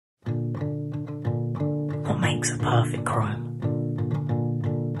makes a perfect crime?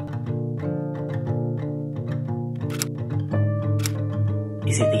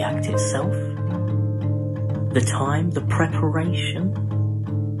 Is it the act itself? The time, the preparation?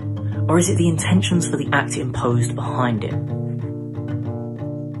 Or is it the intentions for the act imposed behind it?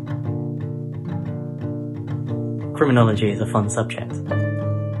 Criminology is a fun subject.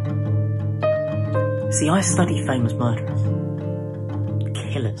 See, I study famous murderers,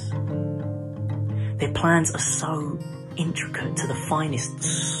 killers. Their plans are so intricate to the finest,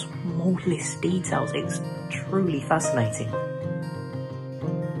 smallest details. It's truly fascinating.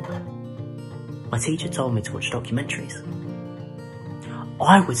 My teacher told me to watch documentaries.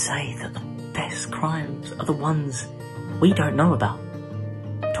 I would say that the best crimes are the ones we don't know about.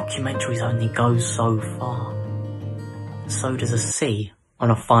 Documentaries only go so far. So does a C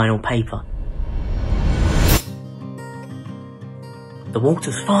on a final paper. The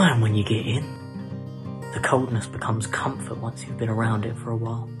water's fine when you get in. The coldness becomes comfort once you've been around it for a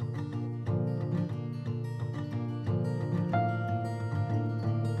while.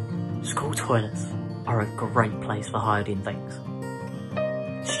 School toilets are a great place for hiding things.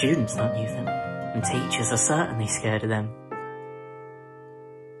 Students don't use them, and teachers are certainly scared of them.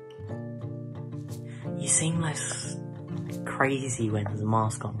 You seem less crazy when there's a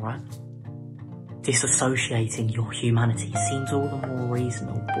mask on, right? Disassociating your humanity seems all the more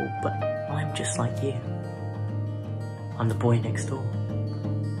reasonable, but I'm just like you. I'm the boy next door.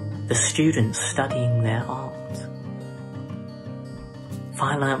 The student studying their art. If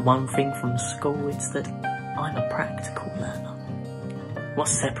I learnt one thing from school, it's that I'm a practical learner. What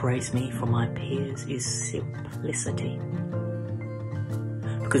separates me from my peers is simplicity.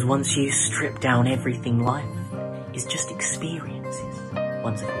 Because once you strip down everything, life is just experiences,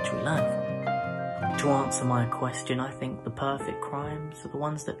 ones of which we learn from. To answer my question, I think the perfect crimes are the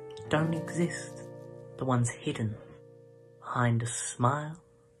ones that don't exist, the ones hidden behind a smile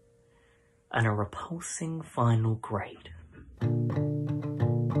and a repulsing final grade.